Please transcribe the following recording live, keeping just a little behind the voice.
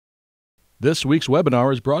This week's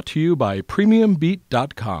webinar is brought to you by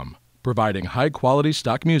PremiumBeat.com, providing high-quality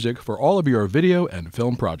stock music for all of your video and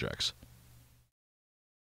film projects.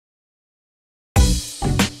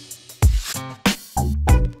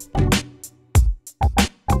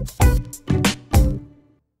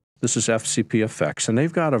 This is FCP Effects, and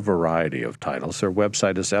they've got a variety of titles. Their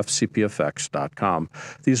website is fcpeffects.com.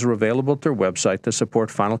 These are available at their website to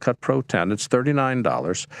support Final Cut Pro 10. It's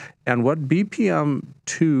 $39. And what BPM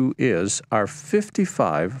 2 is are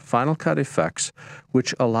 55 Final Cut effects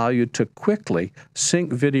which allow you to quickly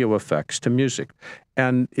sync video effects to music.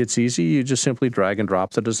 And it's easy. You just simply drag and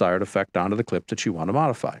drop the desired effect onto the clip that you want to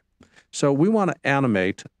modify. So we want to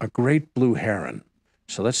animate a great blue heron.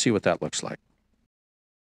 So let's see what that looks like.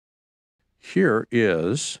 Here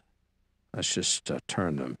is, let's just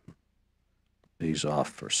turn these off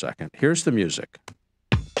for a second. Here's the music.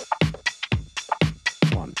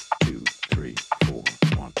 1, 2, 3, 4,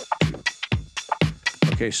 1, 2.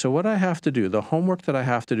 Okay, so what I have to do, the homework that I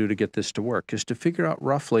have to do to get this to work is to figure out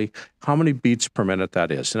roughly how many beats per minute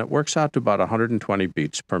that is. And it works out to about 120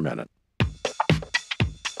 beats per minute.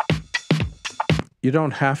 You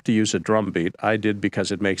don't have to use a drum beat. I did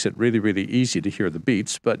because it makes it really, really easy to hear the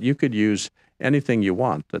beats, but you could use anything you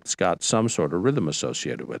want that's got some sort of rhythm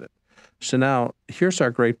associated with it. So now, here's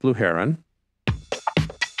our great blue heron.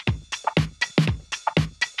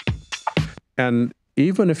 And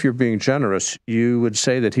even if you're being generous, you would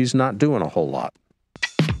say that he's not doing a whole lot.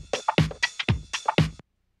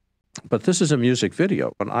 But this is a music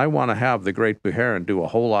video, and I want to have the great blue heron do a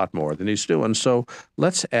whole lot more than he's doing, so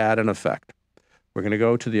let's add an effect. We're going to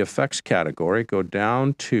go to the Effects category, go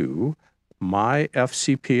down to My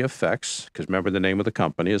FCP Effects, because remember the name of the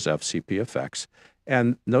company is FCP Effects,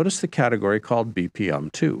 and notice the category called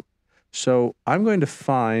BPM 2. So I'm going to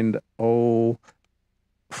find, from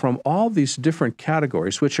all these different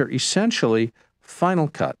categories, which are essentially Final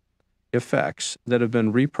Cut effects that have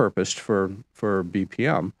been repurposed for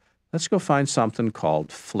BPM, let's go find something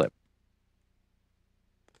called Flip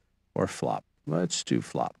or Flop. Let's do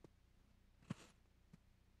Flop.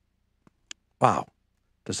 Wow,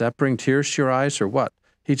 does that bring tears to your eyes or what?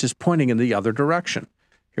 He's just pointing in the other direction.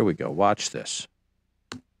 Here we go, watch this.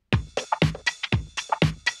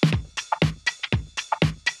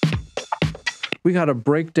 We got a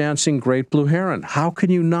breakdancing great blue heron. How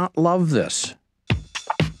can you not love this?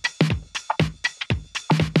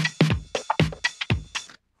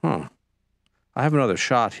 I have another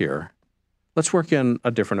shot here. Let's work in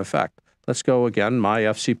a different effect. Let's go again, My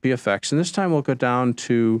FCP Effects, and this time we'll go down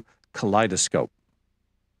to Kaleidoscope.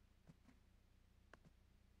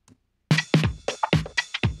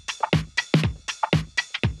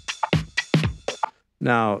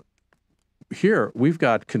 Now, here we've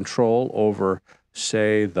got control over,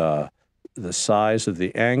 say, the size of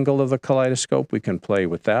the angle of the kaleidoscope. We can play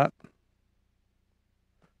with that.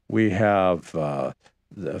 We have the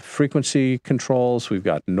frequency controls. We've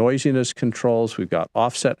got noisiness controls. We've got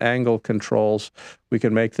offset angle controls. We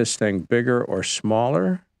can make this thing bigger or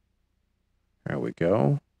smaller. There we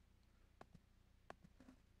go.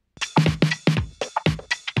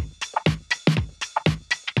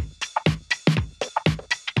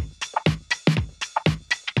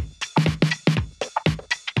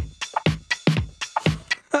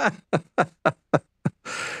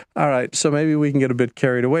 All right, so maybe we can get a bit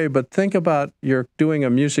carried away, but think about you're doing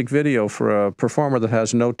a music video for a performer that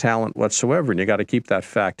has no talent whatsoever, and you got to keep that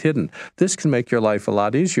fact hidden. This can make your life a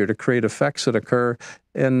lot easier to create effects that occur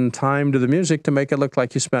in time to the music to make it look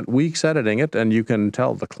like you spent weeks editing it, and you can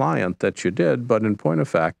tell the client that you did, but in point of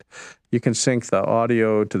fact, you can sync the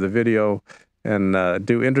audio to the video and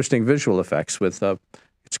do interesting visual effects with,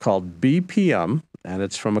 it's called BPM, and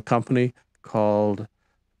it's from a company called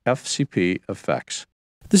FCP Effects.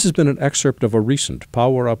 This has been an excerpt of a recent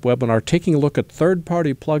Power Up webinar taking a look at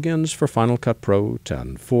third-party plugins for Final Cut Pro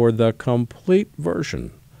 10. For the complete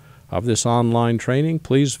version of this online training,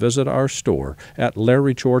 please visit our store at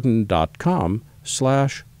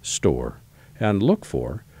larryjordan.com/store and look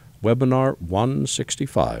for Webinar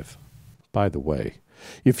 165. By the way,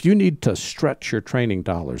 if you need to stretch your training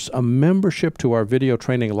dollars, a membership to our video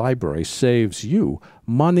training library saves you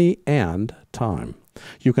money and time.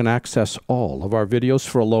 You can access all of our videos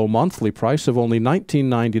for a low monthly price of only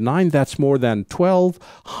 $19.99. That's more than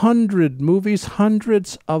 1,200 movies,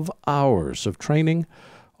 hundreds of hours of training,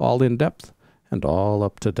 all in depth and all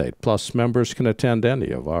up to date. Plus, members can attend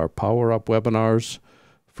any of our Power Up webinars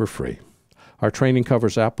for free. Our training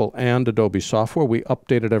covers Apple and Adobe software. We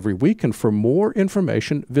update it every week, and for more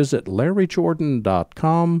information, visit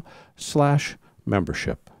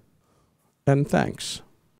larryjordan.com/membership. And thanks.